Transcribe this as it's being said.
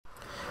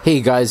Hey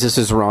guys, this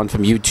is Ron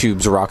from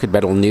YouTube's Rock and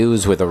Metal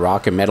News with a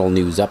Rock and Metal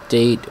News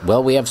update.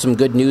 Well, we have some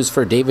good news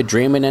for David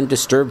Draiman and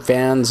Disturbed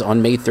fans.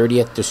 On May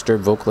 30th,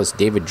 Disturbed vocalist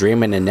David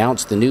Draiman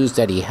announced the news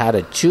that he had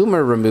a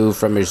tumor removed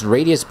from his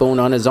radius bone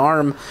on his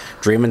arm.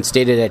 Draiman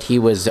stated that he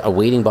was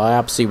awaiting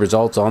biopsy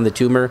results on the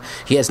tumor.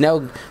 He has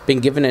now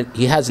given an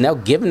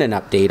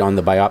update on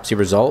the biopsy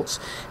results,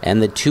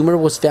 and the tumor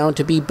was found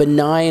to be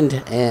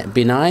benign,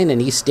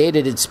 and he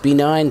stated, "It's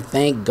benign.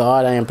 Thank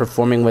God I am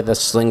performing with a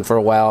sling for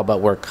a while,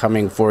 but we're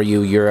coming for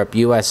you, Europe,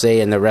 USA,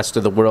 and the rest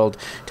of the world.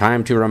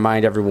 Time to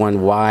remind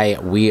everyone why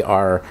we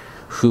are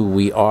who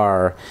we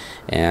are."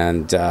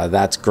 And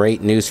that's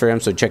great news for him.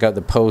 So check out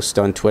the post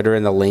on Twitter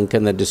and the link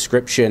in the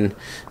description.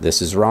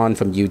 This is Ron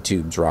from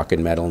YouTube's Rock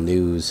and Metal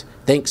News.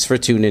 Thanks for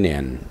tuning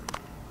in.